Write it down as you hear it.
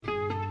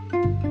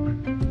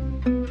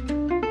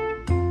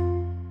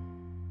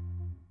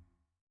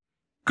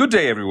Good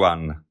day,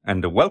 everyone,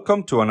 and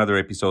welcome to another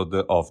episode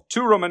of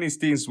Two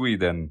Romanisti in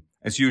Sweden.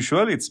 As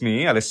usual, it's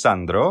me,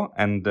 Alessandro,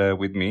 and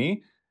with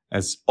me,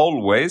 as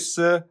always,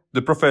 the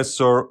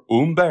Professor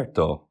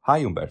Umberto.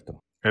 Hi,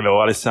 Umberto.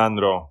 Hello,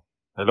 Alessandro.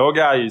 Hello,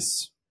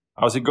 guys.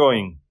 How's it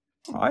going?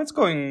 It's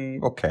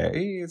going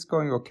okay.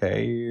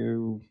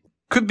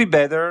 Could be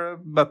better,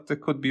 but it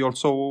could be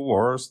also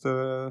worse.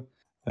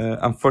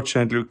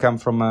 Unfortunately, we come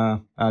from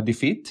a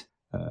defeat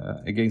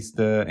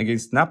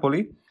against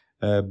Napoli.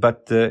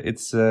 But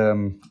it's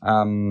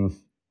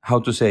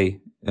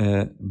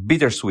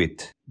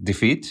bittersweet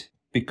defeat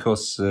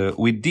because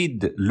we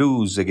did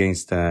lose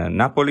against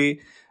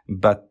Napoli,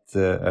 but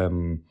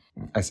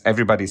as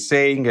everybody's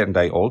saying, and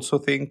I also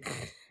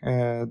think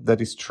that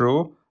is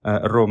true,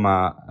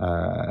 Roma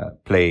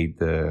played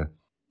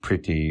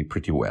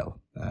pretty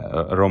well.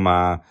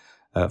 Roma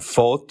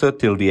fought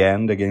till the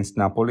end against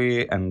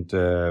Napoli, and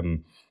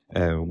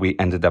we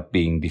ended up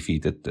being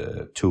defeated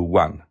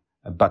 2-1.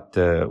 But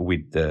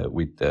with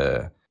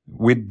a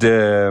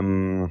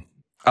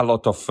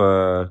lot of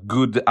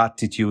good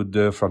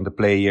attitude from the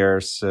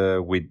players.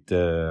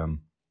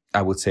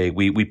 I would say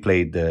we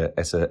played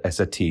as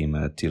a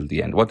team till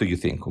the end. What do you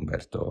think,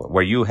 Umberto?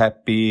 Were you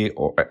happy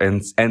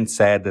and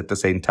sad at the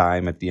same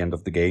time at the end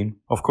of the game?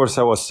 Of course,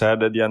 I was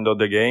sad at the end of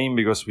the game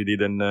because we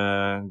didn't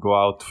go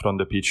out from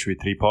the pitch with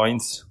 3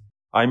 points.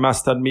 I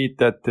must admit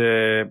that,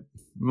 in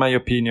my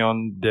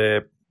opinion,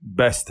 the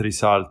best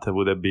result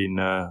would have been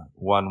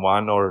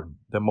 1-1 or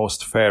the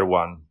most fair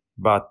one.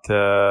 But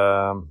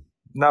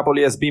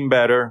Napoli has been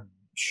better,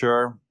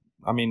 sure.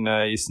 I mean,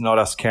 it's not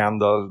a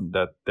scandal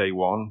that they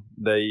won.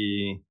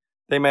 They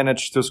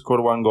managed to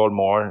score 1 goal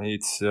more.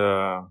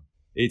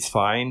 It's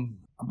fine.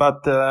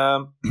 But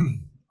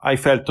I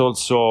felt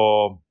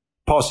also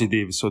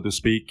positive, so to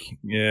speak,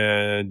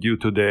 due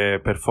to the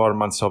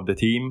performance of the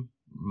team.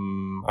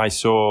 I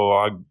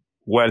saw a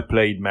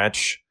well-played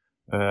match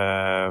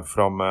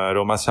from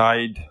Roma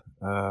side.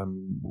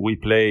 We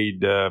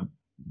played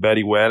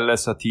very well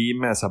as a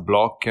team, as a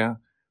block.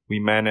 We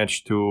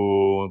managed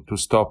to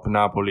stop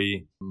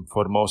Napoli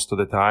for most of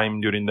the time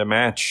during the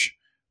match.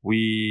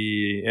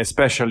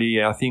 Especially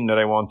a thing that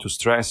I want to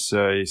stress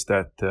is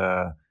that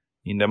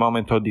in the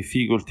moment of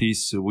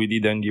difficulties, we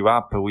didn't give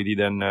up, we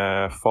didn't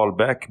fall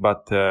back,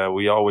 but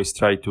we always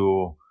try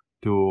to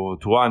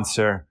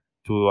answer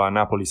to a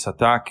Napoli's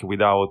attack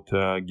without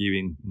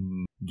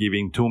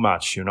giving too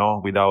much,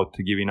 without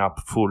giving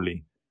up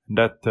fully.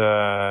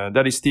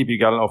 That is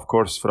typical, of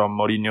course, from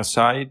Mourinho's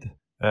side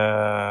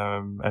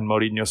and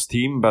Mourinho's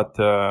team. But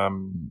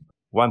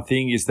one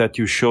thing is that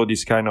you show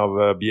this kind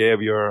of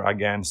behavior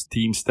against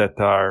teams that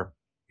are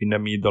in the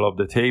middle of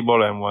the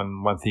table, and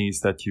one thing is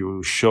that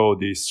you show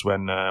this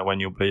when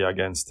you play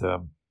against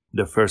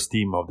the first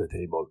team of the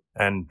table,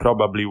 and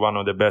probably one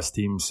of the best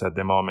teams at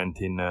the moment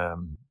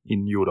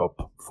in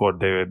Europe for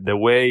the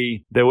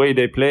way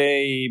they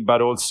play,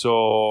 but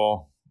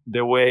also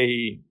the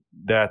way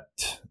that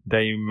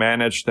they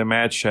manage the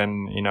match,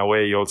 and in a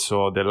way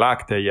also the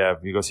luck they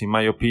have. Because in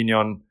my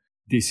opinion,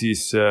 this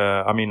is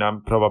I'm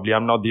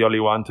not the only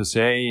one to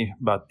say,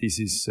 but this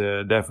is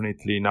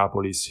definitely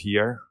Napoli's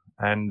here.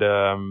 And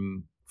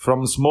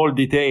from small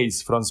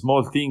details, from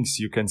small things,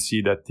 you can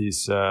see that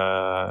this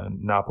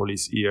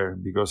Napoli's here.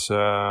 Because,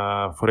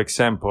 for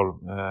example,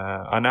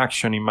 an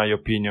action, in my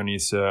opinion,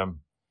 is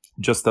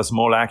just a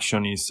small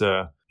action is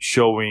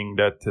showing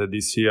that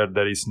this year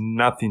there is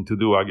nothing to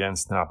do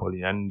against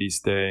Napoli. And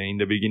it's in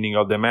the beginning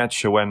of the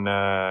match when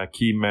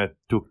Kim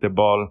took the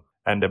ball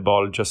and the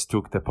ball just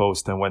took the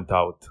post and went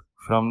out.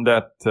 From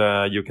that,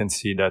 you can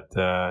see that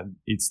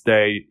it's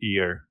their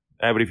year.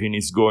 Everything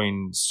is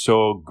going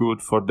so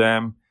good for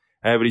them.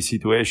 Every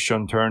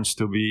situation turns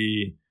to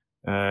be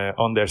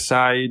on their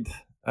side.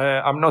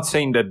 I'm not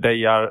saying that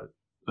they are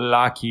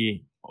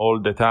lucky all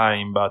the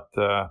time, but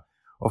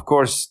of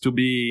course, to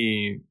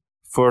be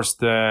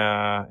first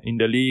in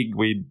the league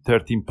with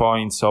 13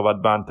 points of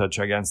advantage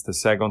against the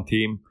second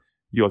team,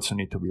 you also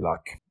need to be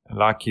lucky.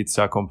 Luck, it's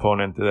a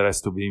component that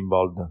has to be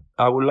involved.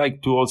 I would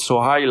like to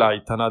also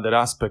highlight another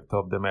aspect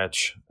of the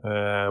match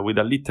with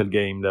a little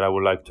game that I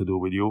would like to do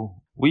with you.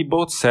 We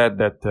both said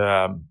that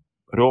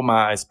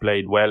Roma has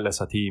played well as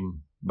a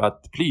team,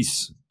 but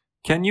please,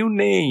 can you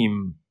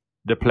name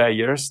the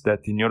players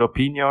that, in your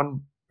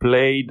opinion,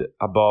 played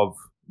above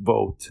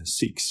vote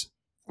 6?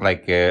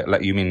 Like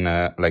you mean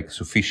like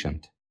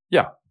sufficient?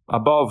 Yeah,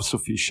 above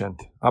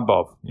sufficient.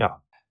 Above, yeah.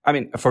 I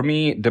mean, for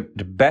me, the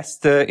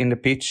best in the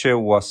pitch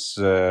was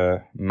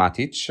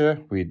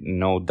Matic, with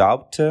no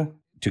doubt,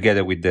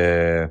 together with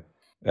El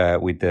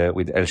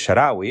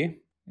Shaarawy.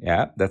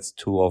 Yeah, that's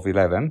 2 of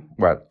 11.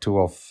 Well, 2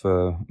 of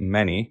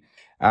many.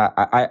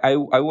 I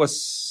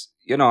was,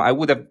 I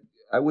would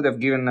have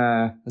given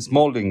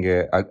Smalling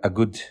a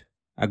good.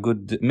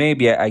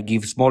 Maybe I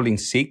give Smalling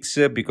 6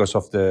 because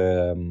of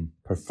the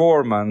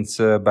performance,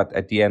 but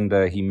at the end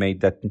he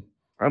made that.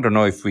 I don't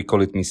know if we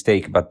call it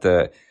mistake, but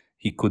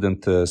he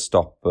couldn't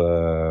stop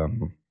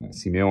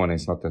Simeone.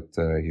 It's not that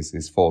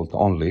his fault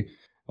only,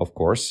 of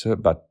course,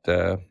 but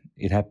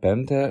it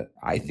happened.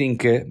 I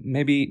think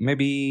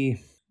maybe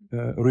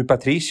Rui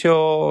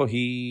Patricio,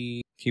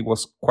 he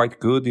was quite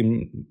good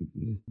in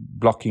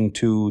blocking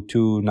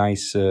two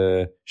nice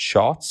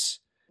shots.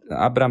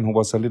 Abraham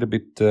was a little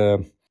bit.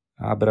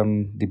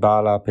 Abraham,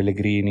 Dybala,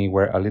 Pellegrini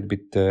were a little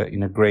bit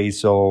in a gray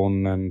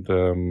zone, and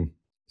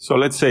so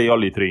let's say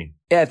only 3.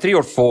 Yeah, 3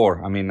 or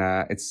 4. I mean,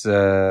 it's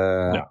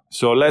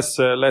So less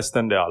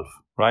than the half,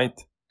 right?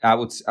 I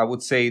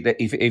would say that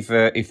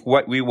if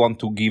what we want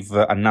to give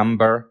a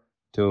number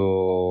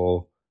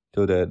to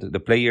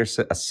the players,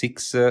 a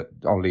 6,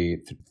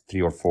 only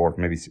 3 or 4,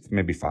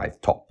 maybe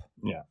 5 top.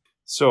 Yeah.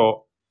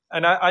 So,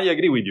 and I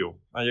agree with you.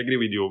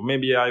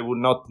 Maybe I would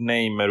not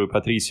name Rui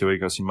Patricio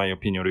because, in my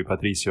opinion, Rui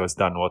Patricio has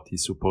done what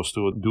he's supposed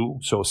to do.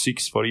 So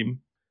 6 for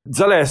him.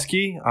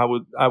 Zalewski,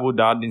 I would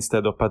add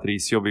instead of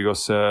Patricio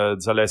because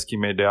Zalewski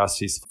made the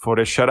assist for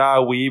El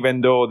Shaarawy,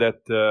 even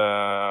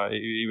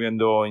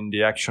though in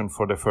the action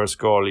for the first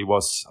goal he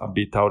was a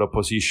bit out of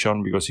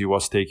position because he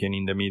was taken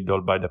in the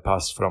middle by the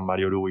pass from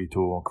Mario Rui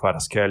to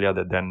Kvaratskhelia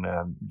that then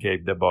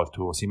gave the ball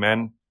to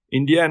Osimhen.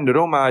 In the end,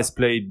 Roma has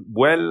played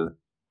well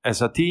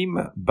as a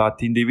team,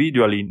 but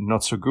individually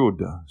not so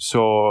good.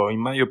 So, in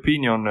my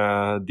opinion,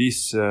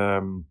 this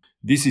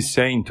is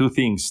saying 2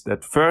 things.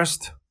 That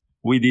first,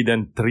 we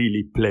didn't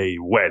really play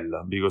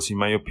well, because in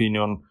my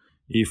opinion,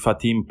 if a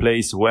team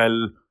plays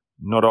well,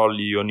 not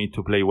only you need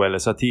to play well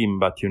as a team,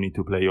 but you need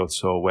to play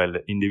also well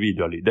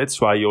individually.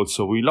 That's why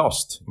also we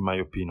lost, in my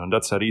opinion.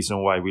 That's a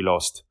reason why we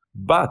lost.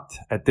 But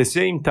at the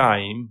same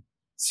time,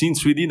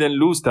 since we didn't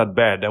lose that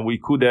bad, and we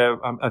could have,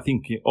 I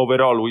think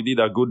overall we did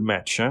a good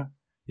match,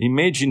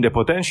 imagine the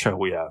potential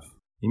we have.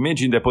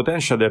 Imagine the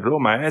potential that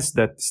Roma has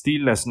that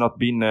still has not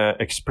been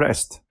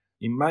expressed.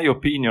 In my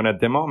opinion, at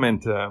the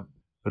moment,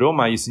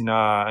 Roma is in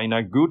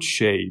a good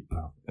shape.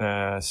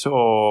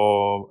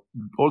 So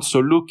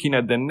also looking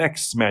at the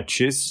next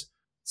matches,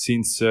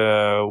 since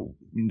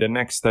in the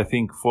next, I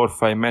think, 4 or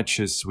 5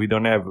 matches, we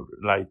don't have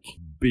like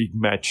big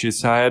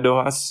matches ahead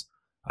of us.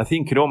 I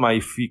think Roma,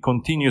 if he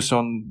continues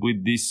on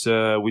with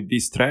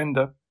this trend,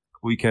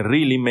 we can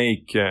really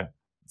make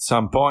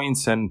some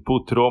points and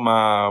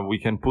we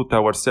can put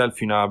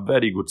ourselves in a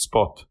very good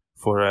spot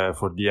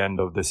for the end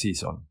of the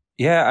season.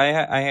 Yeah,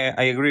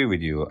 I agree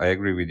with you.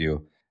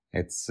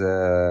 It's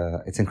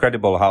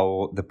incredible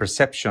how the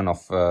perception of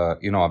a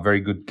very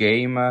good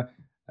game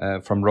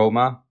from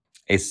Roma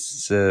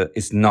is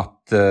not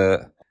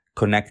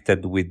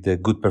connected with the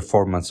good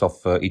performance of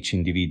each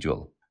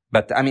individual.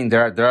 But I mean,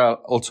 there are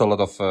also a lot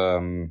of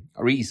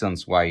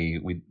reasons why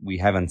we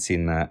haven't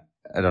seen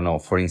I don't know,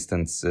 for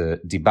instance,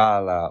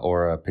 Dybala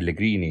or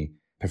Pellegrini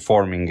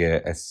performing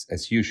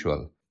as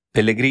usual.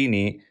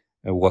 Pellegrini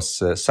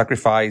was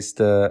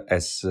sacrificed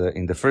as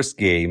in the first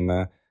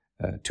game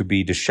to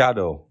be the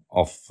shadow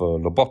of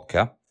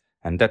Lobotka,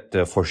 and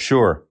that for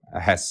sure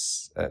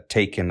has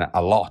taken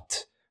a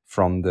lot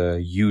from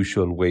the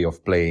usual way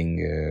of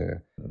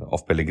playing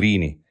of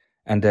Pellegrini.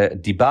 And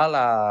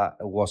Dybala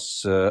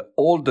was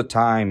all the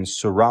time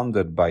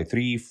surrounded by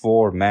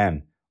 3-4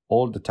 men,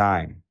 all the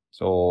time.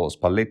 So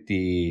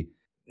Spalletti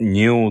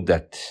knew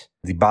that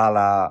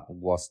Dybala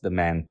was the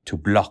man to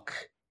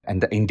block.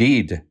 And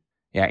indeed,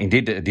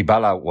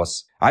 Dybala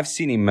was... I've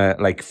seen him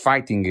like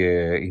fighting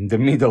in the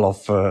middle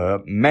of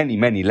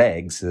many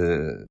legs.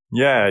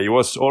 Yeah, he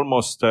was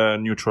almost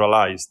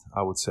neutralized,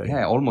 I would say.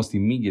 Yeah, almost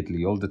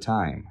immediately, all the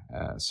time.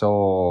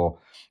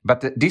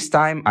 But this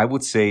time, I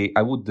would,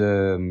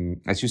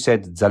 as you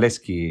said,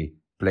 Zalewski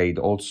played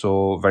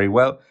also very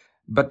well.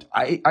 But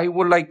I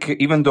would like,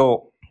 even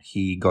though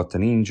he got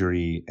an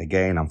injury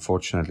again,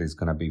 unfortunately, he's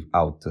going to be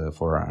out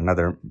for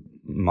another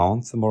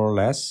month, more or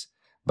less.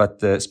 But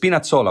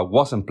Spinazzola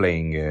wasn't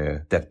playing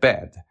that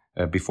bad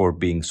before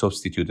being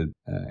substituted.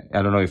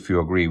 I don't know if you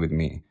agree with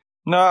me.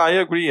 No, I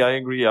agree.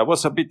 I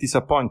was a bit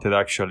disappointed,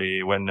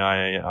 actually, when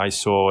I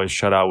saw El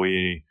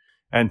Shaarawy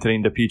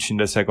entering the pitch in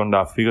the second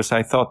half, because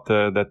I thought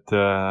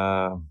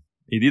that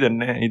he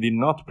did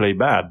not play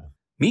bad.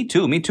 Me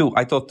too.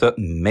 I thought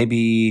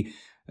maybe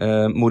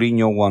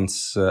Mourinho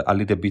wants a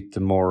little bit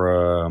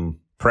more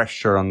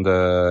pressure on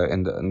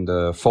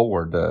the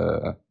forward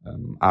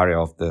area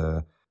of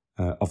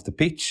the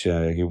pitch.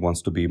 He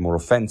wants to be more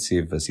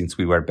offensive since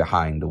we were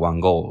behind 1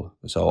 goal.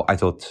 So I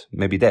thought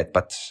maybe that,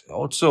 but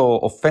also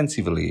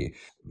offensively,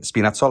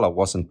 Spinazzola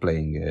wasn't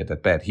playing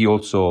that bad. He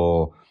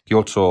also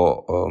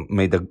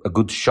made a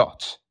good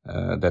shot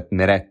that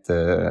Meret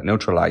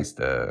neutralized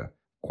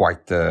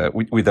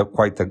with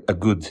a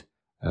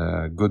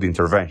good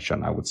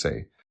intervention, I would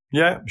say.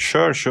 Yeah,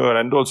 sure.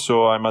 And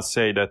also I must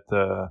say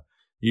that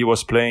he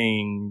was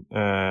playing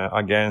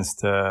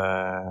against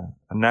a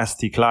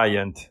nasty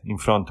client in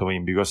front of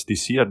him, because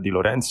this year Di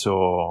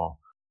Lorenzo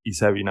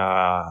is having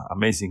an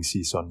amazing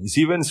season. He's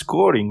even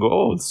scoring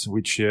goals,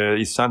 which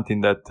is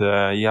something that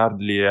he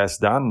hardly has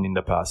done in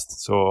the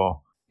past.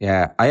 So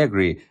Yeah, I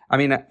agree. I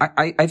mean,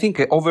 I think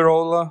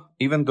overall,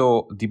 even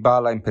though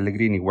Dybala and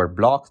Pellegrini were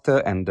blocked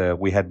and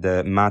we had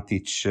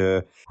Matic,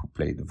 who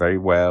played very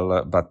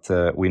well, but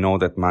we know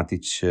that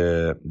Matic,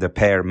 the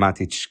pair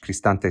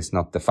Matic-Cristante is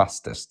not the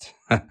fastest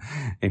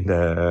in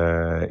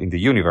the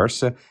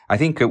universe. I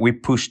think we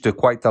pushed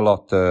quite a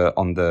lot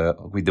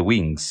with the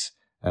wings.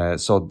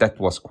 So that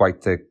was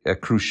quite a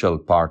crucial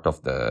part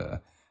of the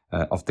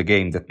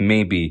game that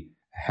maybe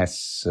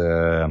has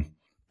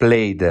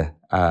played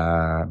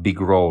a big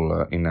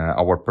role in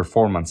our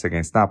performance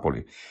against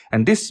Napoli.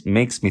 And this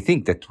makes me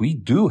think that we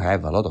do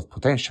have a lot of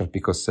potential,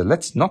 because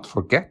let's not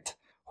forget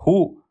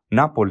who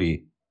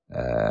Napoli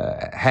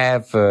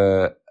have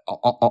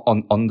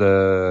on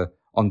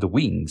the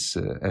wings,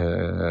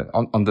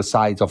 on the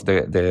sides of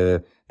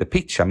the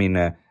pitch. I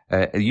mean,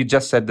 you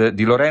just said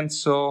Di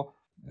Lorenzo,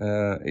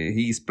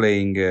 he's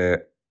playing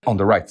on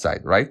the right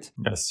side, right?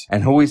 Yes.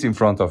 And who is in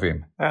front of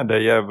him?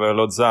 They have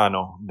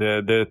Lozano.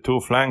 The two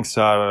flanks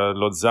are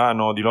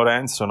Lozano, Di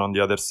Lorenzo, and on the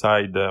other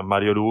side,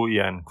 Mario Rui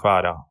and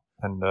Kvara.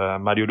 And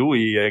Mario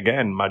Rui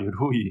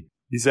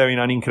is having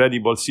an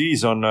incredible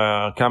season,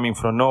 coming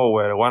from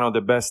nowhere. One of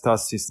the best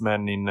assist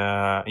men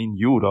in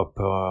Europe,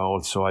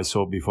 also I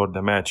saw before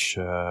the match.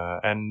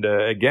 And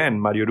again,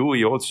 Mario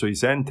Rui also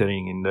is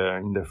entering in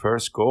the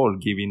first goal,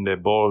 giving the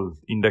ball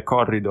in the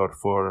corridor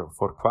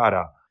for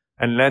Kvara.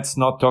 And let's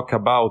not talk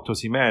about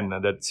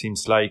Osimhen. That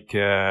seems like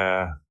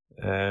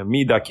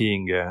Mida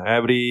King.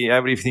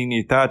 Everything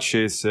he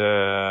touches,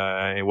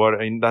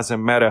 it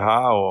doesn't matter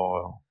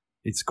how,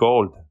 it's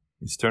gold.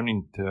 It's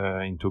turning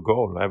into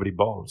goal every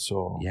ball.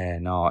 So yeah,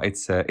 no,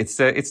 it's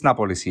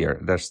Napoli's here.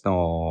 There's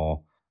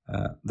no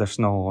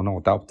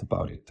doubt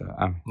about it.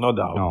 No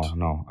doubt.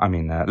 No. I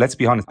mean, let's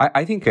be honest.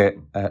 I think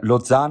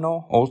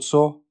Lozano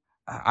also.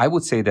 I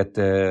would say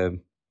that.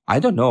 I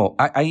don't know.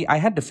 I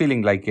had the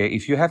feeling like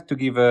if you have to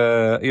give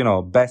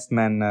best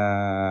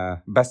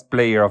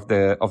player of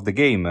the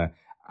game,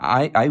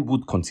 I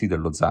would consider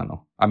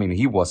Lozano. I mean,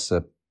 he was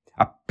a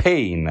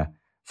pain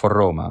for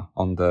Roma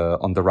on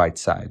the right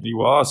side. He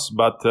was,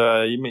 but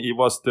he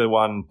was the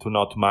one to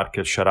not mark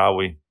El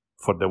Shaarawy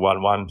for the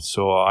 1-1.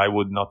 So I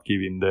would not give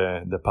him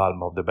the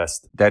palm of the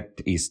best.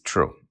 That is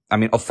true. I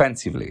mean,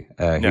 offensively,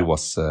 he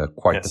was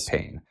quite a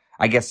pain.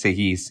 I guess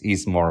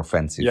he's more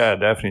offensive. Yeah,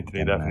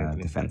 definitely.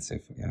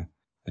 Defensive.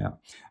 Yeah.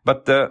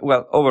 But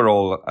well,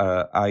 overall,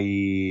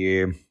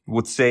 I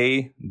would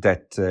say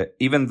that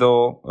even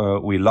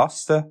though we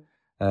lost,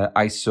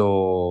 I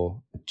saw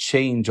a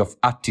change of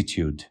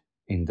attitude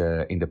in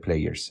the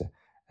players.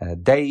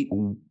 They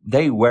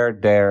were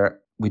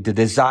there with the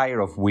desire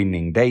of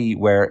winning. They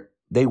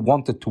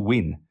wanted to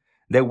win.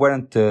 They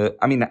weren't.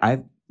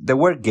 There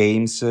were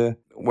games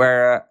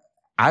where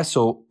I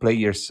saw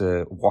players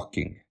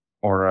walking.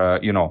 Or,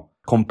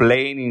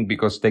 complaining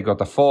because they got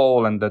a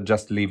fall and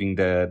just leaving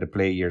the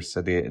players,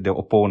 the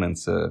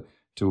opponents,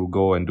 to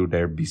go and do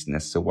their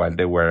business while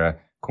they were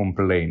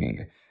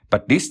complaining.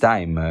 But this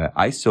time,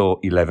 I saw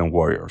 11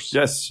 warriors.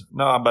 Yes.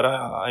 No, but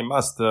I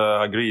must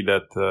agree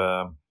that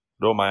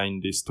Roma in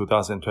this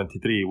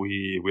 2023,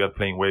 we are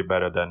playing way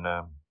better than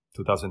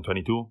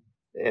 2022.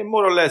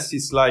 More or less,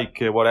 it's like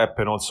what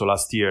happened also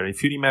last year.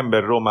 If you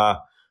remember,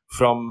 Roma,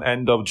 from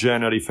end of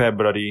January,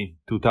 February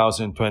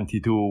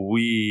 2022,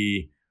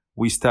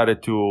 we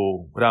started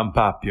to ramp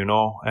up,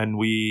 and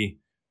we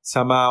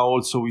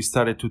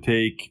started to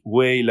take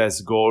way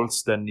less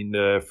goals than in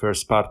the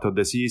first part of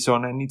the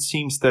season. And it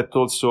seems that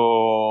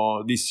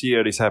also this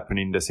year is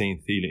happening the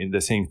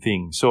same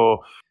thing. So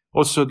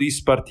also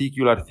this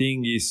particular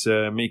thing is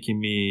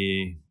making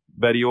me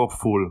very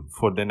hopeful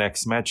for the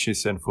next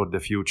matches and for the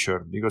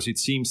future, because it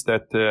seems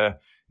that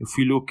if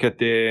we look at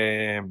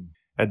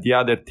the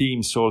other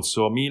teams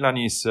also, Milan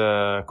is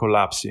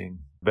collapsing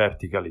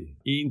vertically.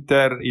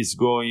 Inter is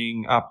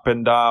going up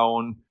and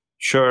down.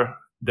 Sure,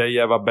 they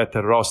have a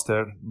better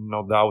roster,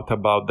 no doubt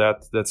about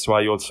that. That's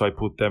why also I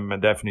put them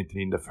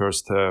definitely in the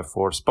first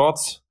 4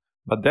 spots.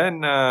 But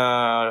then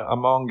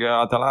among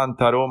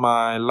Atalanta,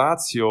 Roma and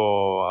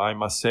Lazio, I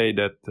must say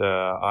that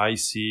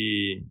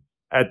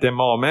at the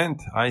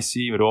moment, I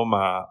see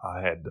Roma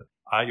ahead.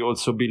 I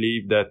also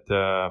believe that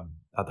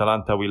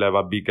Atalanta will have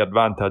a big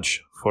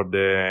advantage for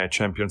the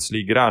Champions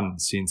League run,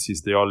 since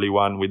it's the only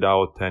one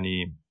without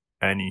any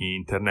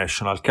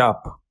international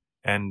cup.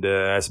 And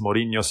as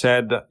Mourinho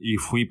said,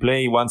 if we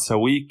play once a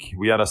week,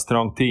 we are a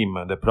strong team.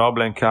 The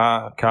problem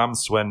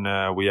comes when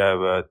we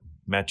have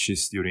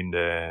matches during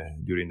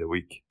the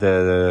week.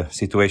 The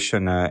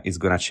situation is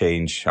going to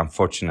change,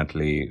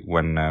 unfortunately,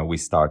 when we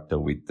start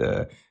with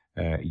the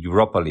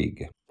Europa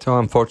League. So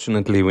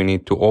unfortunately, we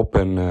need to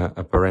open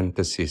a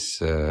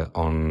parenthesis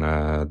on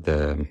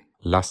the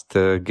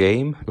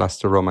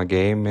last Roma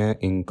game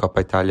in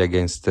Coppa Italia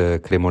against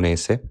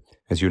Cremonese.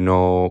 As you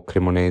know,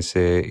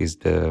 Cremonese is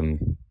the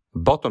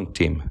bottom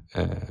team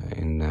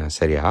in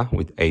Serie A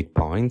with 8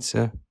 points,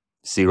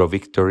 0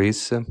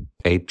 victories,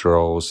 8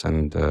 draws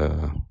and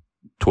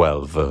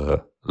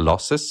 12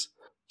 losses.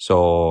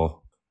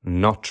 So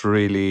not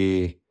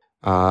really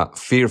a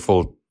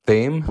fearful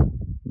team,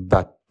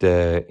 but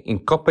in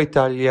Coppa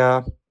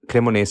Italia,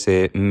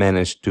 Cremonese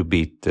managed to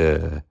beat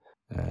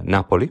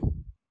Napoli.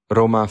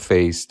 Roma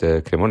faced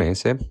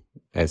Cremonese,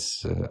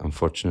 as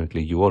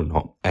unfortunately you all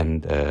know,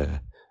 and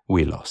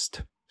we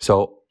lost.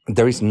 So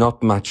there is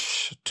not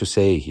much to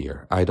say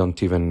here. I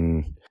don't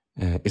even...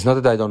 it's not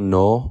that I don't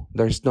know.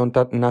 There's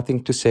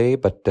nothing to say,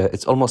 but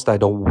it's almost I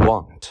don't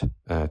want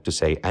to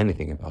say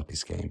anything about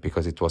this game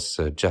because it was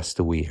just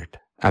weird.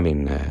 I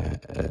mean,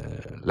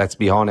 let's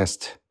be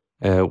honest.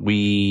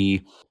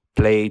 We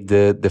played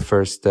the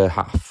first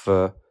half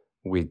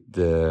with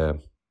the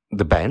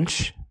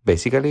bench,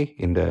 basically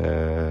in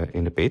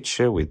the pitch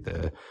with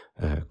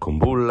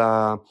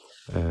Kumbulla,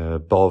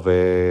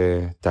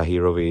 Bove,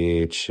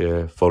 Tahirovic,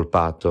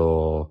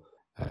 Volpato,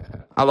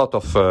 a lot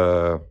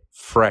of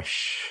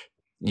fresh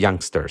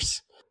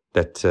youngsters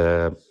that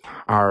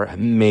are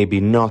maybe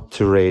not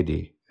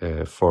ready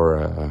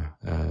for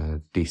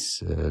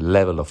this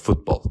level of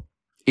football.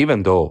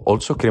 Even though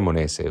also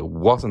Cremonese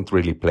wasn't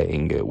really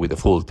playing with a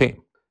full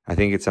team. I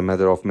think it's a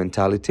matter of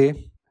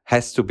mentality.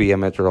 Has to be a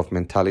matter of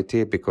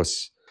mentality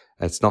because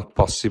it's not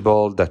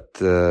possible that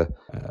the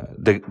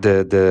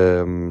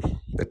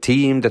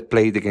team that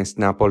played against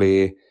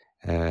Napoli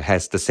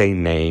has the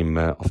same name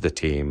of the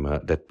team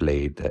that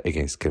played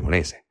against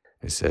Cremonese.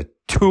 It's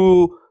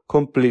two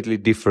completely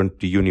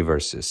different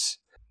universes,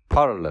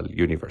 parallel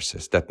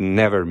universes that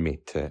never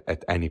meet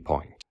at any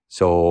point.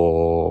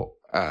 So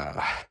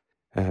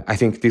I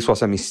think this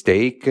was a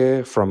mistake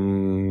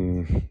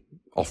from,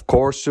 of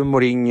course,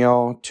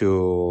 Mourinho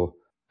to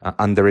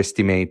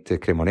underestimate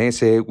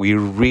Cremonese. We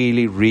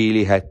really,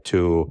 really had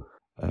to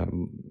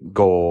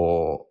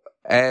go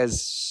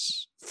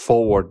as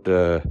forward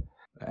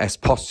as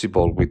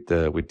possible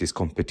with this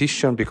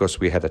competition because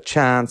we had a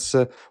chance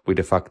with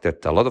the fact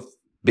that a lot of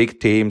big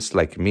teams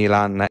like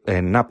Milan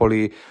and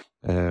Napoli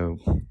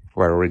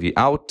were already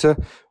out.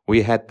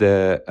 We had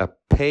a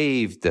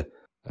paved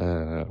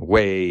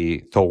way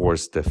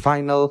towards the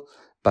final,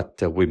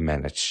 but we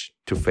managed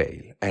to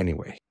fail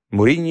anyway.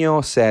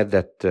 Mourinho said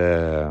that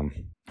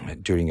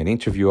during an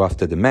interview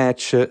after the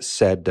match,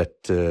 said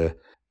that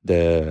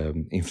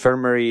the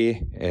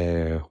infirmary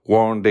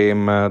warned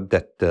him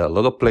that a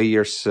lot of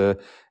players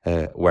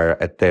were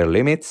at their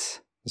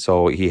limits.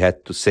 So he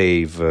had to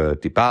save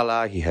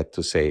Dybala, he had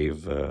to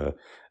save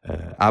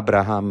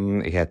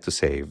Abraham, he had to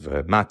save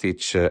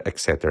Matic,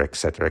 etc.,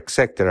 etc.,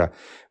 etc.,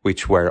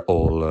 which were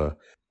all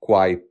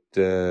quite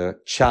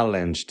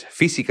challenged,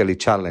 physically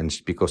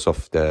challenged because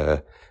of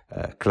the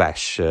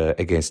clash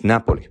against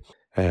Napoli.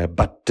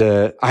 But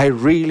I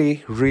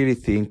really, really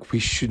think we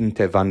shouldn't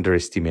have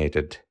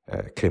underestimated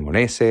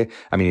Cremonese.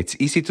 I mean, it's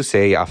easy to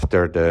say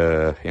after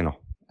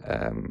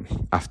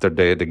after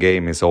the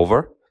game is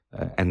over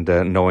and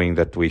knowing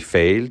that we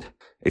failed.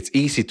 It's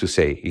easy to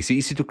say, it's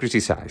easy to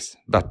criticize.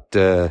 But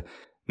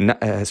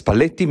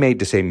Spalletti made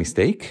the same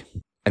mistake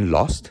and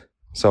lost.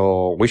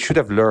 So we should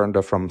have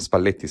learned from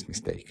Spalletti's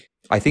mistake.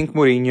 I think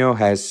Mourinho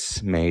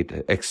has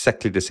made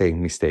exactly the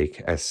same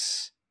mistake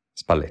as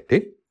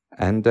Spalletti.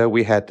 And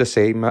we had the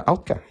same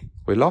outcome.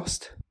 We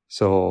lost.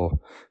 So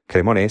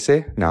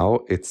Cremonese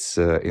now it's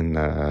in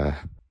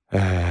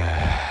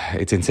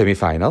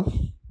semi-final,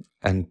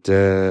 and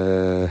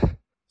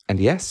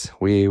yes,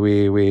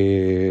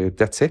 we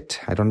that's it.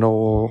 I don't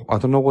know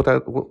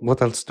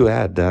what else to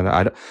add.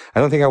 I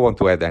don't think I want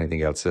to add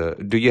anything else.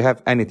 Do you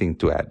have anything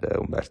to add,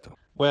 Umberto?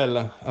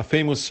 Well, a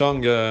famous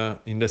song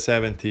in the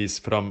 70s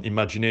from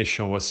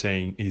Imagination was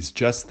saying, "It's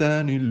just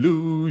an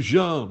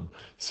illusion."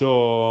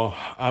 So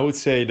I would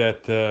say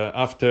that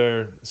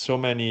after so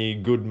many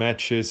good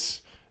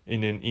matches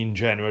in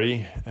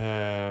January,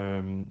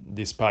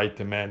 despite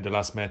the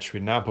last match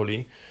with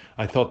Napoli,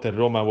 I thought that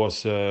Roma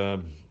was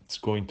it's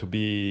going to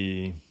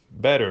be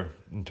better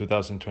in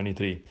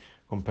 2023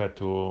 compared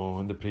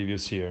to the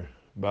previous year.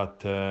 But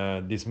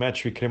this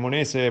match with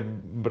Cremonese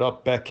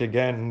brought back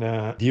again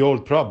the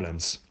old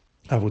problems,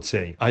 I would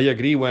say. I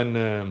agree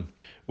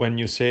when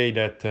you say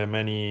that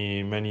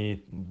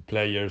many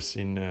players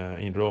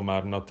in Roma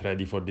are not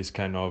ready for this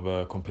kind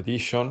of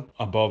competition.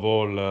 Above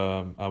all,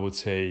 I would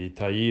say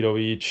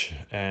Tahirovic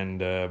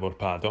and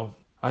Volpato.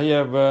 I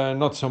have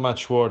not so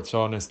much words,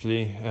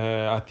 honestly.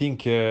 I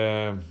think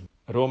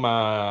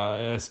Roma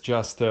has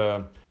just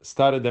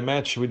started the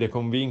match with the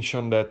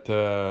conviction that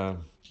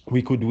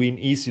we could win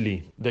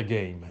easily the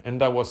game, and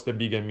that was the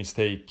biggest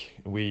mistake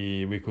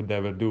we could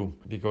ever do,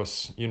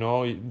 because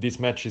these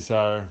matches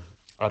are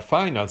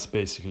finals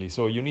basically,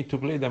 so you need to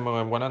play them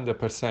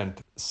 100%.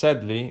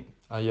 Sadly,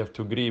 I have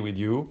to agree with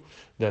you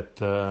that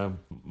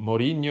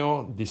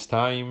Mourinho this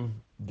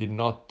time did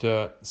not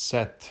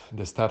set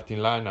the starting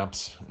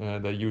lineups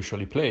that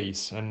usually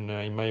plays, and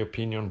in my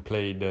opinion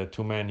played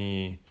too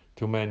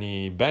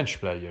many bench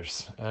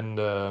players, and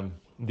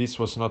this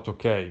was not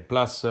okay.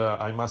 Plus,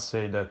 I must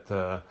say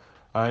that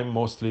I'm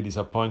mostly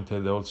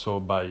disappointed also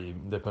by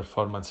the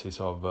performances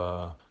of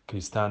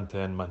Cristante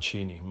and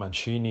Mancini.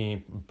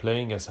 Mancini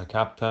playing as a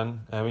captain,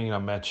 having a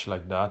match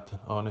like that,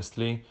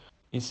 honestly,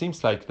 it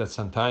seems like that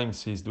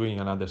sometimes he's doing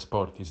another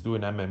sport. He's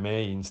doing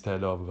MMA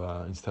instead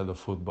of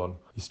football.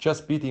 He's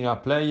just beating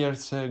up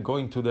players,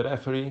 going to the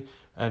referee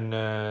and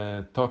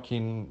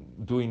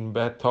doing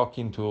bad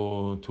talking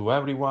to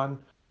everyone.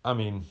 I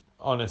mean,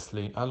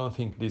 honestly, I don't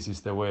think this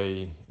is the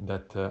way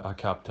that a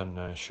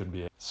captain should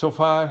be. So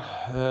far,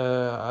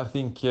 I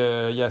think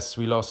yes,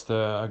 we lost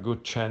a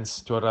good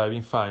chance to arrive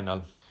in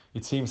final.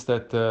 It seems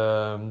that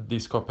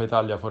this Coppa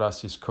Italia for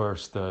us is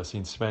cursed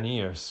since many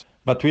years.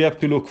 But we have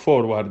to look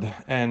forward,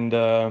 and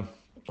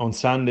on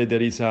Sunday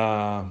there is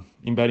a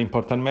very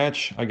important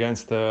match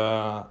against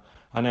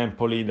an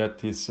Empoli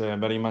that is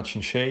very much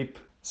in shape.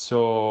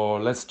 So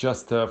let's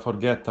just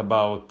forget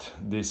about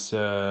this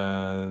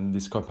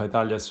Coppa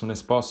Italia as soon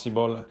as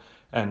possible,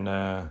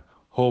 and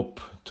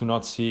hope to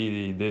not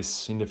see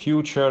this in the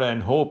future,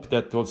 and hope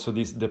that also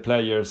the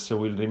players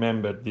will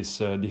remember this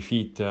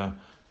defeat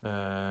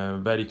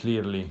very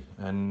clearly,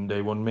 and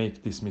they won't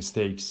make these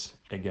mistakes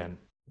again.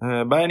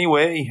 But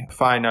anyway,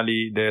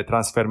 finally the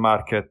transfer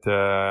market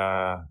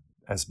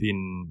has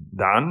been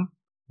done.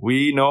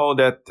 We know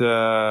that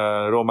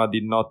Roma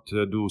did not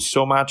do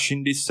so much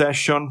in this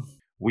session.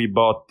 We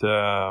bought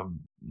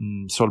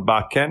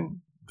Solbakken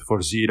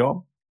for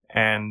 0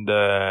 and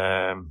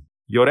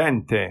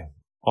Llorente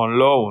on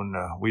loan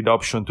with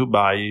option to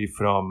buy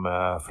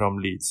from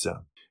Leeds.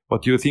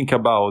 What do you think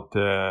about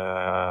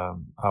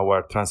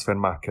our transfer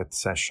market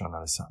session,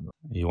 Alessandro?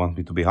 You want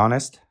me to be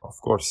honest? Of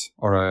course.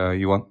 Or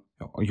you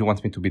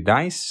want me to be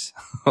nice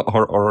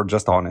or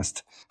just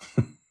honest?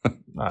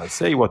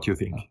 Say what you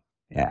think.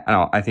 Yeah,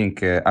 no, I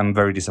think I'm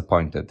very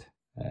disappointed.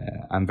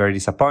 I'm very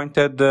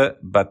disappointed,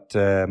 but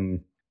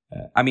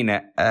I mean,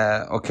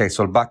 okay,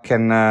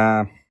 Solbakken,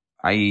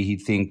 I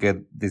think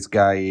this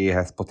guy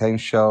has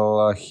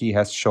potential. He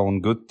has shown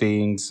good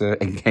things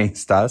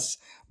against us,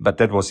 but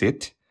that was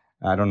it.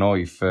 I don't know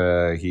if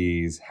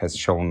he has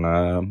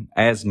shown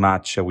as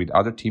much with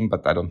other team,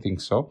 but I don't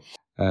think so.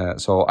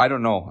 So I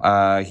don't know.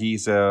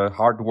 He's a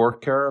hard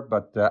worker,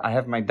 but I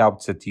have my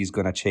doubts that he's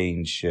going to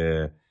change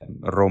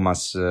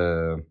Roma's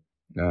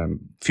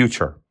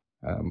future.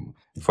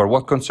 For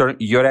what concerns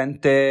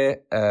Llorente,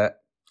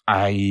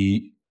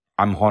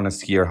 I'm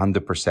honest here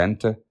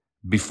 100%.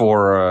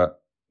 Before,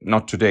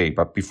 not today,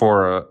 but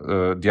before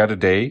the other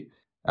day,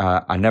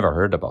 I never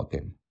heard about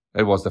him.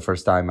 It was the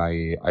first time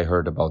I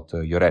heard about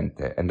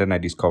Llorente. And then I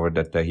discovered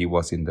that he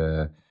was in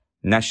the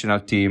national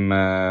team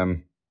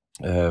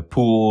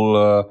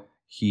pool.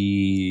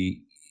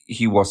 He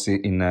was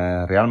in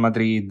Real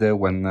Madrid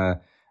when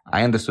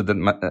I understood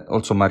that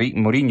also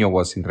Mourinho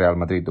was in Real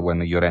Madrid when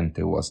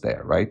Llorente was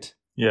there, right?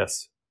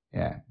 Yes.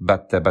 Yeah,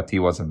 but he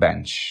was a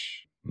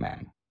bench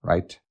man,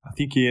 right? I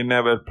think he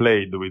never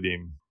played with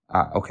him.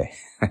 Okay.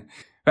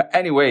 But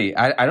anyway,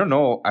 I don't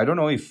know. I don't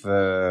know if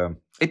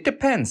it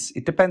depends.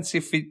 It depends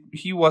if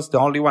he was the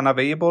only one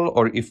available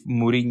or if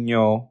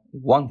Mourinho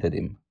wanted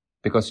him.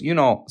 Because, you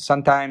know,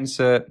 sometimes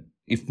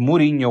if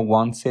Mourinho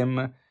wants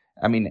him,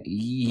 I mean,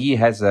 he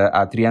has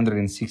a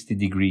 360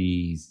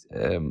 degrees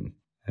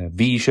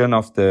vision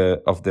of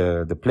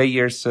the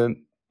players,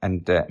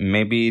 and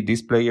maybe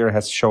this player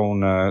has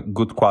shown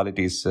good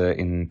qualities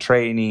in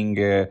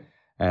training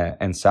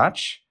and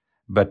such.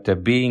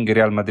 But being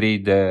Real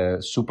Madrid,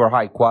 super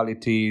high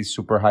quality,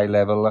 super high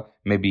level,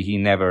 maybe he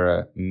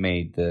never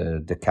made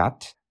the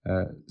cut.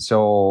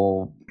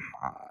 So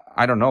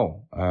I don't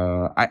know.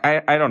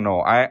 I don't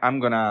know. I'm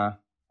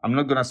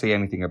not gonna say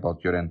anything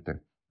about Llorente.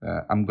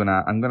 I'm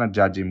gonna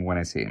judge him when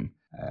I see him.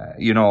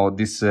 You know,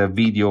 this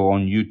video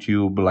on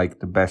YouTube, like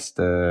the best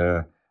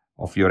of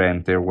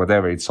Llorente or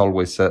whatever, it's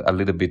always a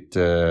little bit,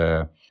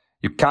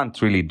 you can't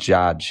really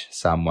judge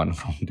someone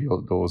from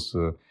those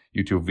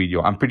YouTube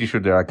video. I'm pretty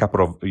sure there are a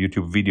couple of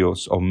YouTube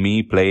videos of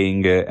me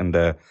playing and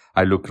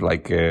I look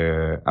like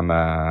I'm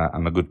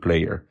a good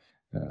player.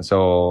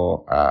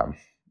 So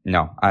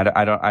no, I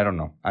don't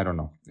know.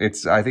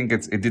 I think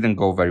it didn't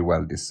go very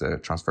well, this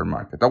transfer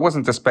market. I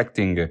wasn't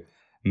expecting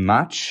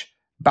much,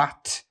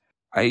 but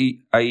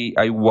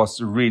I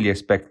was really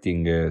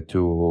expecting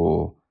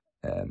to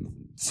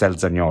sell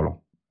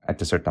Zaniolo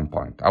at a certain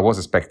point. I was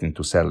expecting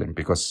to sell him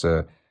because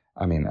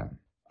I mean,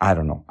 I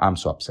don't know. I'm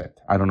so upset.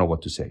 I don't know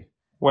what to say.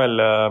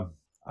 Well,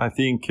 I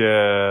think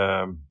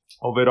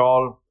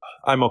overall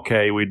I'm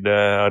okay with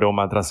the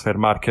Roma transfer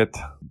market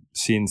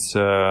since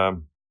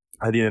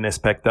I didn't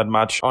expect that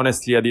much.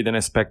 Honestly, I didn't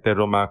expect that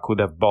Roma could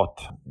have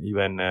bought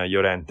even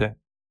Llorente,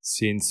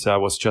 since I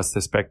was just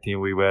expecting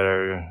we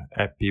were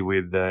happy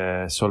with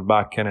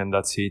Solbakken and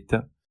that's it.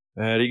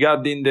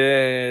 Regarding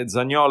the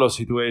Zaniolo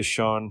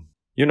situation,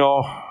 you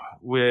know,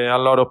 a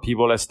lot of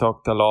people has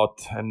talked a lot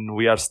and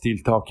we are still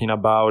talking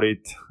about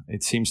it.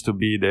 It seems to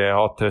be the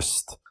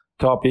hottest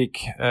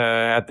topic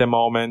at the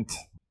moment.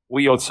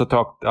 We also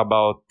talked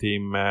about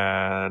him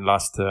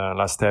last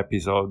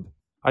episode.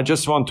 I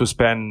just want to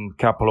spend a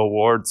couple of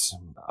words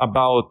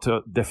about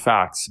the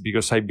facts,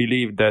 because I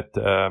believe that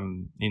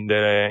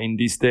in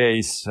these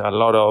days a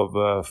lot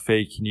of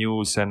fake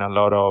news and a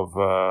lot of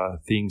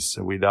things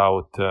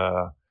without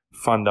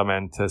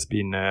fundament has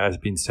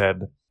been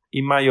said.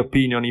 in my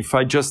opinion, if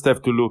I just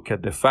have to look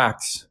at the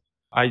facts,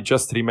 I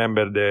just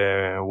remember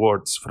the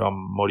words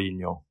from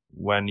Mourinho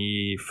when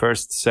he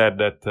first said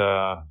that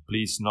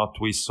please not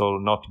whistle,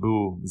 not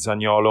boo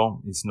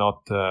Zaniolo. It's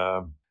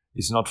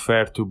not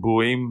fair to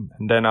boo him.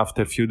 And then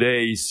after a few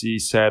days, he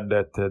said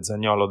that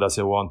Zaniolo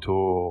doesn't want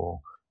to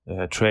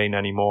train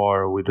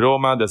anymore with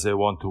Roma, doesn't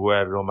want to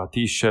wear Roma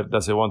t-shirt,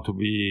 doesn't want to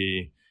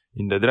be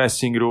in the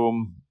dressing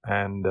room,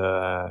 and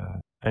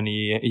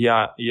he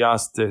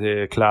asked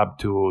the club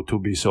to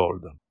be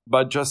sold.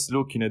 But just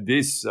looking at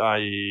this,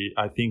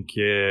 I think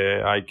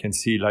I can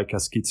see like a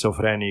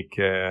schizophrenic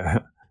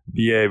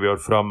behavior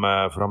from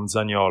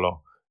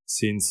Zaniolo,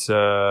 since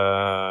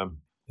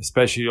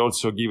especially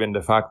also given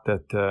the fact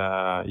that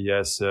he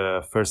has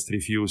first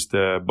refused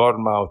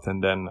Bournemouth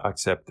and then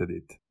accepted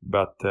it.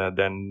 But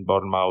then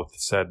Bournemouth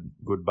said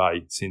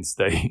goodbye, since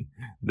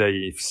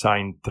they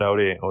signed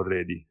Traoré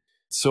already.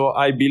 So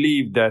I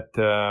believe that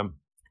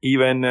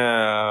even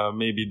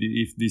maybe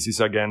if this is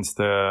against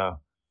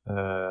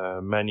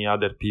many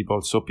other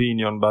people's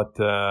opinion, but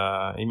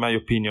in my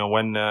opinion,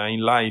 when in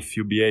life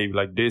you behave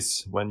like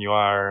this, when you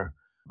are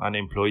an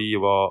employee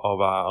of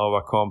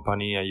a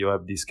company and you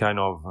have this kind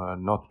of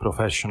not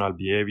professional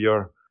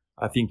behavior,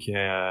 I think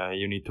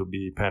you need to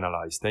be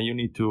penalized, and you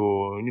need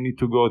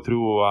to go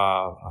through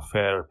a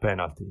fair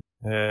penalty.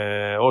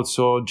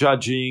 Also,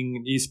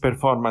 judging his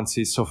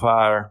performances so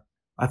far,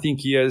 I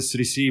think he has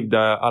received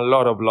a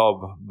lot of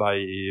love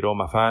by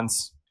Roma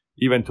fans,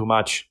 even too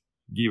much,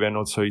 given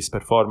also his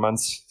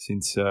performance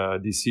since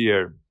this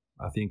year.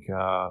 I think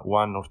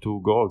 1 or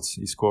 2 goals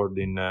he scored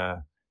in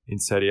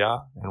Serie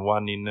A and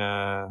 1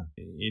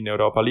 in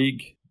Europa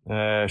League.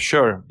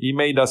 Sure, he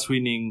made us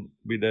winning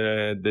with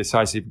a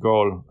decisive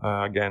goal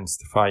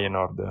against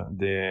Feyenoord,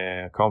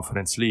 the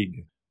Conference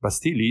League. But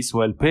still, he's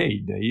well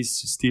paid. He's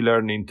still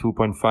earning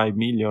 2.5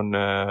 million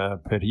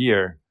per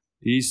year.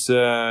 His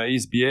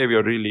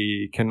behavior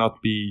really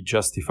cannot be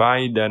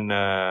justified, and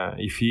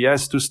if he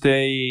has to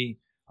stay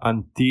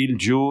until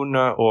June,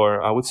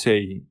 or I would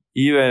say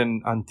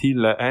even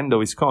until the end of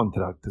his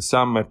contract,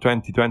 summer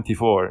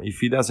 2024, if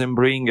he doesn't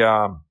bring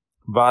a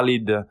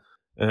valid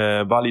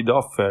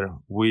offer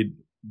with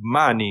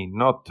money,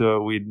 not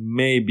with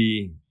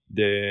maybe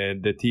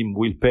the team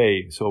will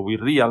pay, so with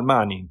real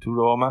money to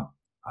Roma,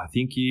 I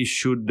think he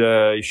should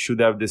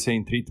have the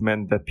same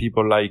treatment that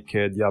people like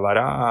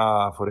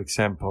Diawara, for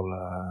example,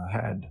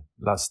 had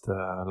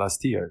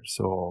last year.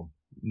 So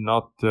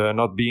not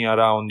being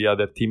around the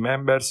other team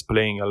members,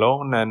 playing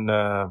alone,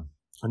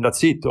 and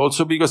that's it.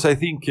 Also because I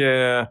think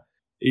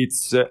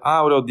it's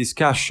out of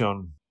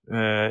discussion.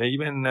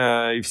 Even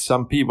if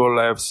some people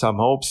have some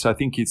hopes, I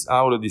think it's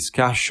out of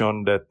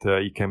discussion that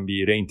he can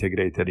be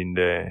reintegrated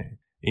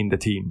in the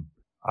team.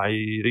 I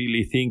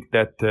really think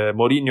that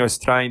Mourinho has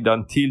tried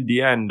until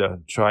the end,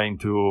 trying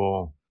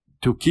to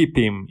keep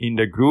him in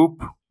the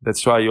group.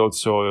 That's why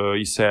also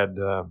he said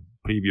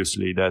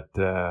previously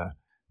that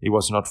it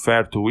was not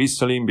fair to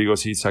whistle him,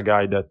 because he's a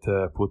guy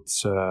that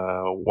puts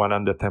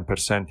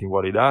 110% in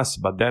what he does.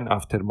 But then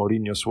after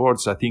Mourinho's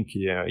words, I think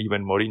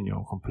even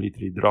Mourinho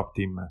completely dropped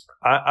him.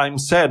 I'm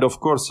sad, of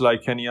course,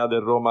 like any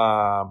other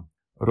Roma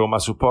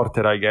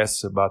supporter, I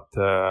guess, but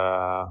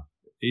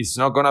it's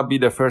not going to be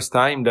the first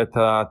time that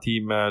a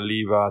team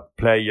leave a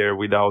player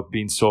without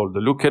being sold.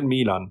 Look at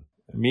Milan.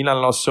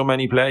 Milan lost so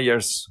many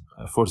players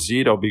for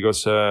zero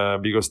because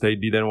they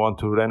didn't want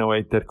to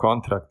renovate their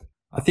contract.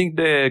 I think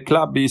the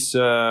club is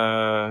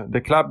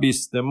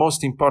the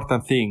most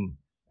important thing,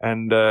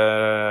 and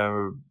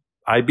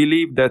I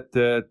believe that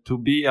to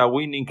be a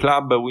winning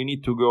club, we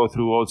need to go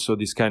through also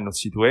these kind of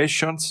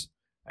situations.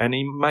 And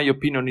in my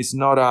opinion, it's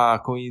not a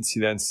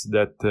coincidence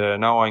that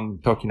now I'm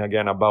talking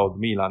again about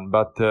Milan,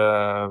 but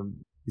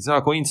it's not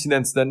a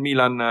coincidence that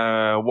Milan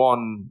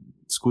won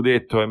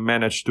Scudetto and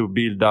managed to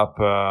build up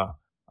a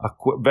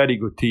very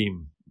good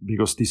team,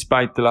 because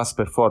despite the last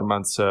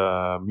performance,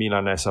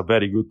 Milan has a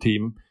very good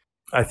team.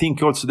 I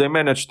think also they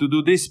managed to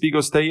do this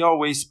because they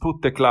always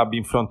put the club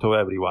in front of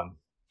everyone.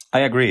 I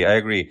agree.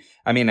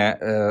 I mean,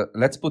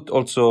 let's put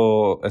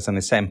also as an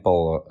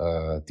example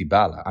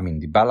Dybala. I mean,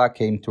 Dybala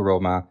came to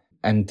Roma,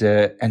 and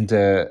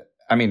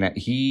I mean,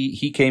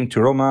 he came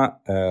to Roma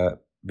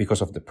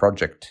because of the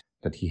project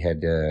that he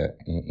had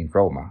in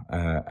Roma.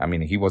 I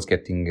mean, he was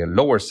getting a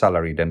lower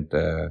salary than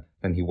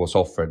he was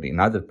offered in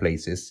other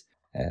places.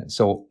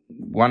 So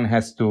one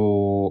has to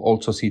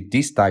also see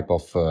this type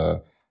of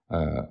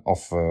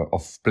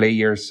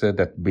players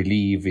that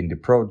believe in the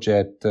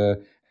project,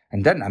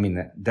 and then I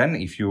mean, then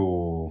if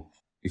you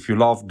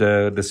love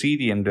the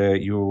city and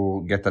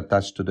you get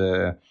attached to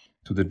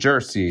the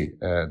jersey,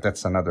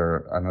 that's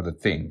another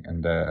thing.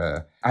 And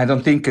I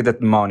don't think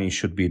that money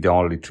should be the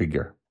only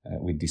trigger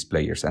with these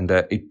players. And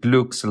it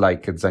looks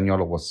like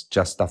Zaniolo was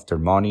just after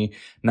money.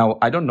 Now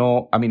I don't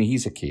know. I mean,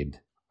 he's a kid.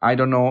 I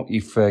don't know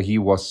if he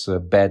was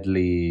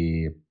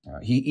badly.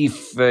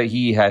 If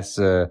he has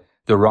the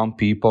wrong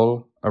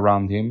people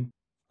around him.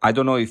 I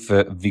don't know if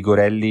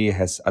Vigorelli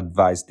has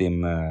advised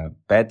him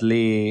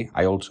badly.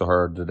 I also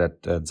heard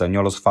that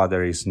Zaniolo's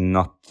father is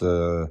not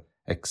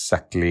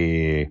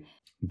exactly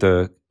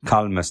the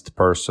calmest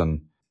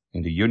person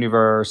in the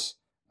universe.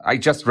 I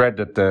just read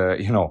that,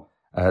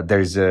 there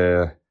is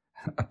a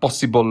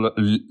possible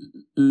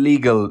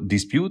legal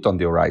dispute on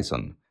the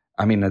horizon.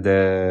 I mean,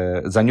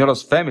 the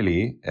Zaniolo's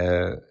family,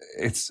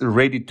 it's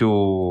ready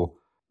to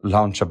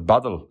launch a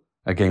battle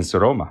against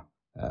Roma,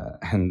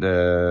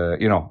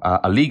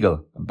 a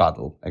legal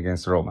battle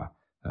against Roma,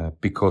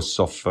 because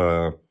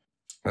of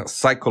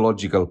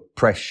psychological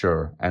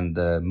pressure and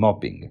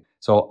mobbing.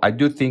 So I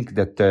do think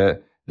that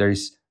there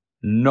is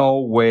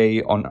no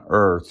way on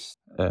earth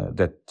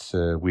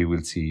that we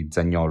will see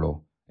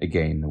Zaniolo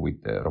again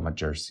with the Roma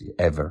jersey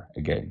ever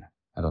again.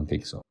 I don't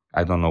think so.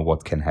 I don't know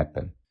what can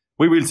happen.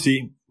 We will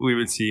see.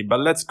 But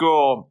let's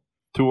go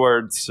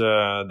towards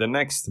the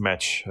next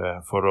match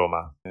for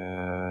Roma.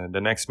 The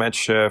next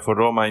match for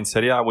Roma in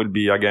Serie A will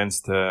be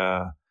against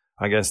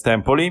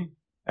Empoli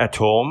at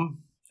home.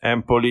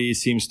 Empoli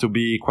seems to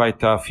be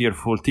quite a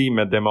fearful team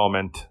at the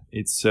moment.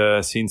 It's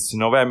since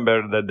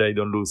November that they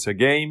don't lose a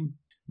game.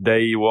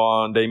 They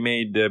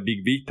made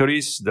big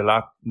victories. The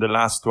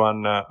last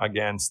one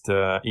against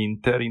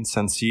Inter in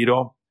San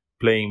Siro,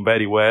 playing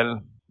very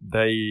well.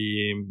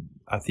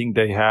 I think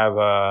they have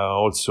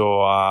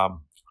also a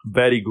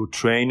very good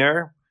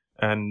trainer,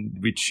 and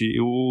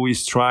who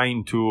is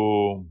trying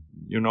to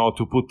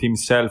put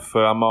himself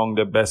among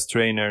the best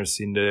trainers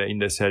in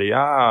the Serie A.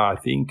 I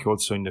think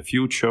also in the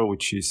future,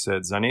 which is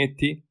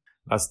Zanetti.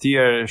 Last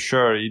year,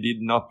 sure, he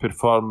did not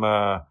perform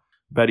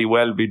very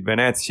well with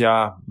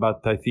Venezia,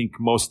 but I think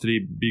mostly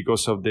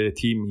because of the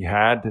team he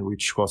had,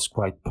 which was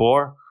quite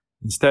poor.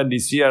 Instead,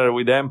 this year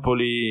with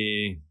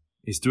Empoli,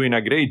 he's doing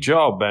a great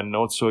job, and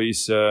also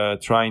he's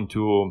trying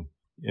to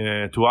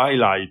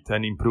highlight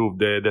and improve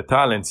the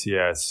talents he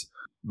has.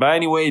 But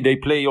anyway, they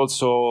play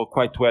also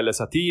quite well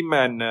as a team,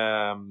 and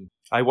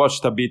I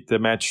watched a bit the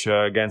match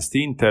against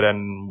Inter,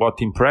 and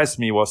what impressed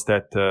me was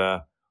that,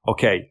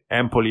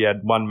 Empoli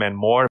had one man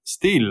more.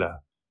 Still,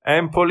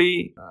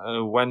 Empoli,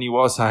 when he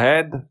was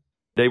ahead,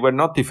 they were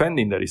not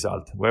defending the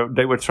result.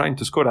 They were trying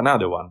to score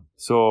another one.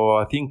 So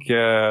I think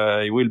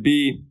it will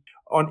be,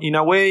 in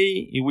a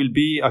way, it will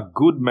be a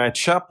good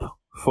matchup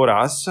for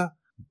us,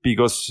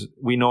 because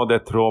we know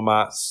that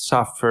Roma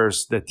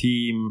suffers the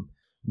team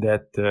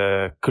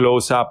that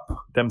close up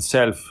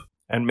themselves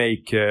and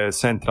make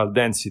central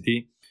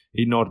density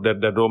in order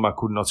that Roma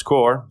could not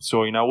score.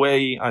 So in a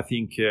way, I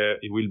think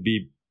it will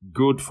be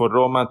good for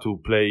Roma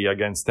to play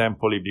against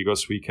Empoli,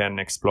 because we can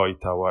exploit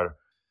our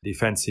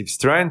defensive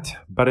strength.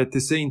 But at the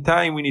same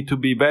time, we need to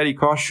be very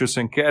cautious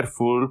and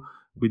careful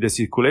with the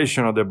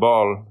circulation of the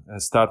ball,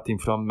 starting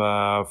from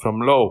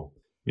low,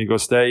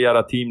 because they are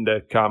a team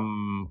that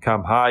come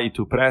high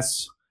to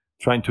press,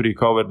 trying to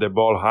recover the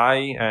ball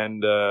high,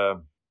 and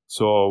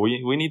so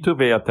we need to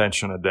pay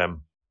attention at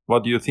them.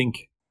 What do you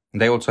think?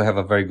 They also have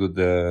a very good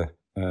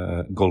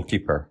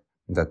goalkeeper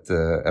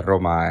that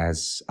Roma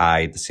has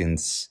eyed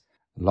since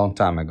a long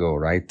time ago,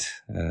 right?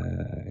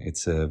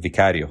 It's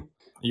Vicario.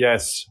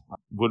 Yes,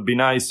 would be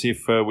nice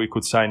if we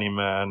could sign him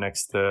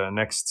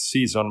next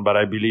season, but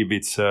I believe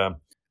it's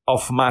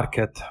off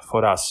market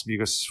for us,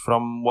 because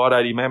from what I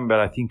remember,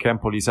 I think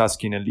Empoli is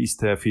asking at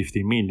least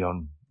 50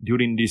 million.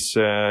 During this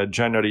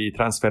January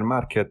transfer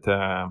market,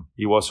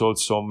 he was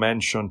also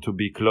mentioned to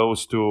be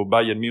close to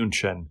Bayern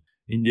München.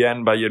 In the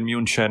end, Bayern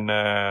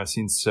München,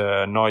 since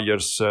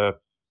Neuer's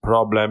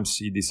problems,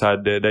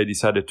 they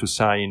decided to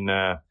sign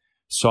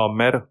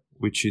Sommer,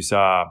 which is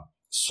a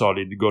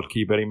solid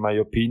goalkeeper in my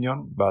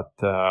opinion. But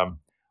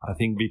I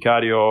think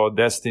Vicario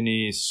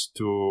destiny is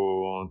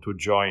to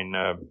join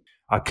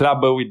a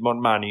club with more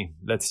money,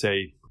 let's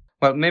say.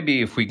 Well,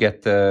 maybe if we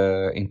get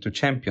into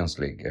Champions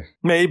League.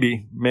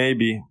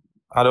 Maybe.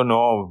 I don't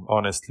know,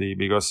 honestly,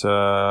 because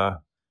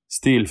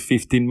still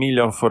 15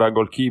 million for a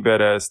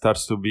goalkeeper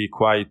starts to be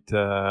quite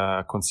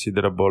a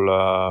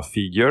considerable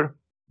figure.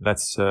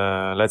 Let's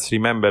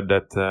remember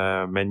that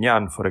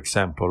Maignan, for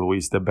example, who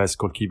is the best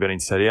goalkeeper in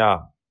Serie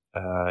A,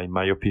 in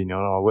my opinion,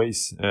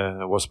 always,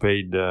 was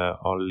paid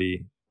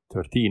only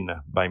 13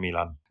 by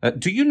Milan.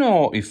 Do you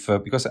know if,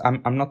 because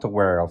I'm not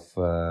aware of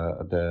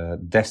the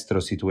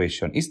Destro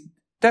situation,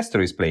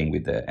 Destro is playing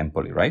with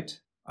Empoli, right?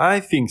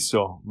 I think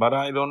so, but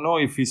I don't know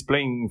if he's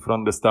playing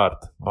from the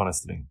start,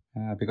 honestly.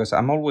 Because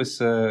I'm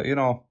always,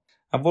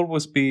 I've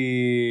always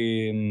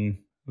been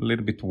a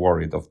little bit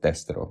worried of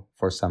Destro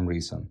for some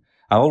reason.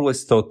 I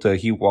always thought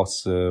he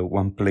was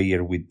one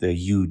player with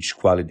huge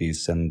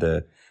qualities, and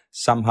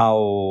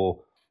somehow,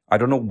 I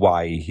don't know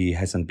why he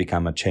hasn't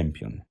become a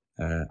champion.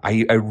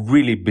 I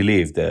really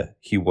believed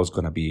he was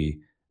going to be,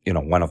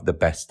 one of the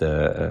best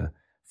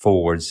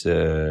forwards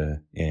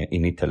in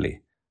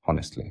Italy,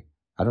 honestly.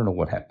 I don't know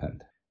what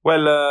happened.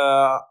 Well,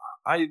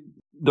 I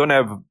don't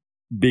have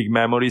big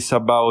memories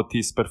about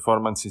his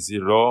performances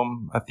in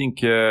Rome. I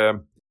think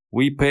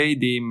we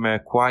paid him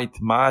quite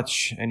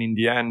much, and in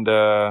the end,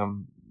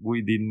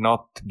 we did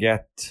not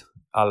get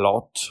a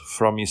lot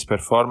from his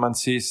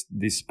performances,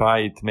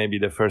 despite maybe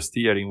the first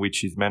year in which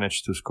he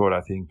managed to score,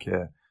 I think,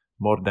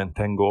 more than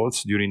 10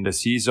 goals during the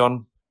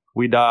season.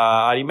 with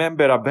I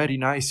remember a very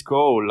nice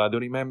goal. I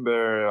don't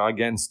remember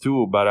against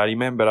who, but I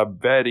remember a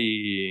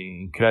very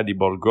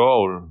incredible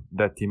goal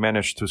that he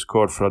managed to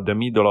score from the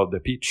middle of the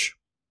pitch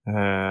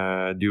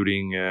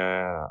during,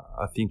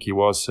 I think it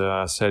was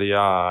a Serie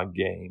A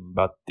game.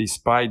 But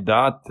despite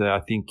that,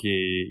 I think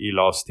he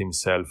lost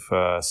himself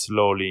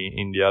slowly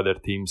in the other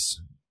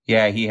teams.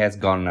 Yeah, he has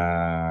gone.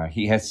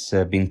 He has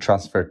been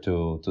transferred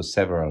to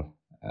several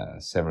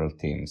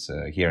teams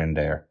here and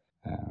there.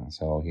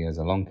 So he has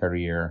a long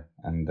career,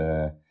 and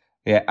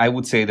yeah, I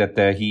would say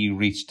that he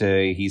reached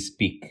his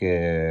peak.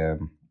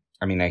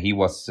 He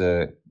was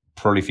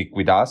prolific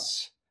with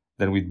us,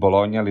 then with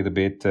Bologna a little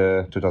bit,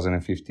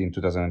 2015,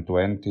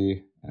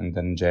 2020, and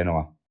then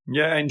Genoa.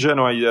 Yeah, in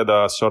Genoa he had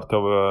a sort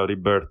of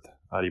rebirth,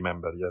 I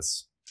remember,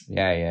 yes.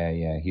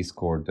 Yeah. He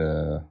scored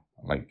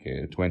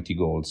 20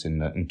 goals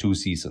in 2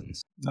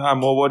 seasons. I'm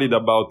more worried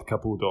about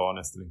Caputo,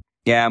 honestly.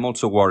 Yeah, I'm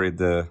also worried.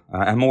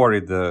 I'm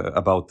worried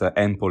about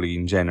Empoli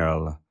in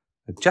general.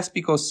 Just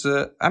because,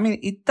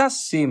 it does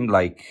seem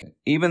like,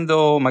 even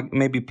though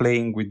maybe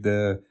playing with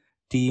the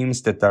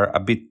teams that are a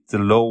bit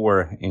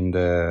lower in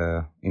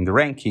the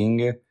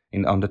ranking,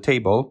 on the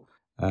table,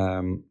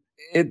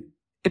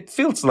 it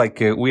feels like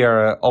we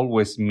are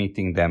always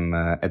meeting them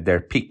at their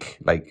peak.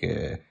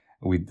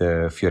 With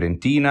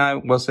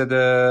Fiorentina was at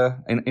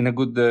in a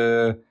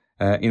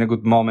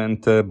good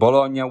moment.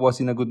 Bologna was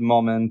in a good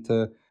moment.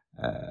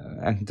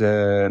 And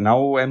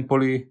now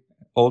Empoli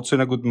also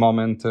in a good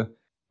moment.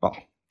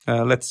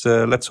 Let's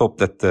hope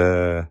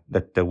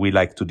that we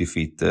like to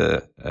defeat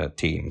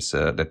teams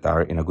that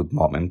are in a good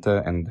moment,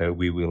 and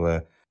we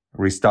will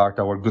restart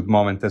our good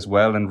moment as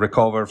well and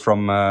recover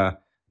from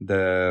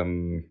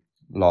the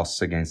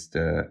loss against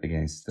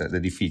the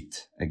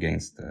defeat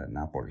against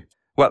Napoli.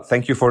 Well,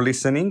 thank you for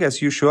listening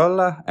as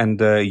usual,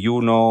 and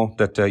you know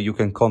that you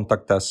can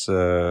contact us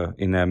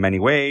in many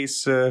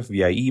ways,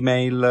 via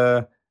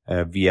email,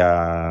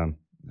 via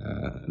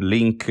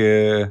link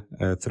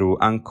through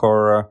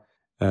Anchor,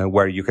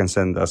 where you can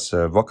send us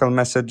vocal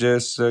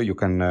messages. You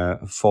can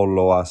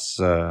follow us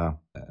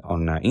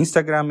on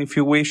Instagram if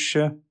you wish,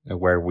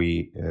 where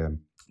we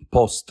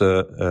post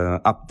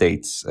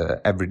updates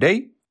every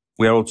day.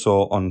 We are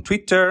also on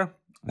Twitter.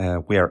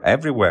 We are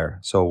everywhere.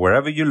 So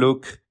wherever you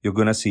look, you're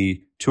going to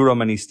see 2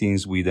 Romanisti in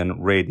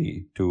Sweden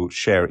ready to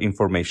share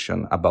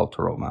information about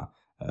Roma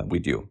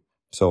with you.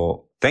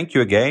 So thank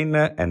you again,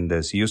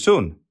 and see you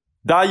soon.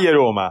 Dai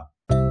Roma!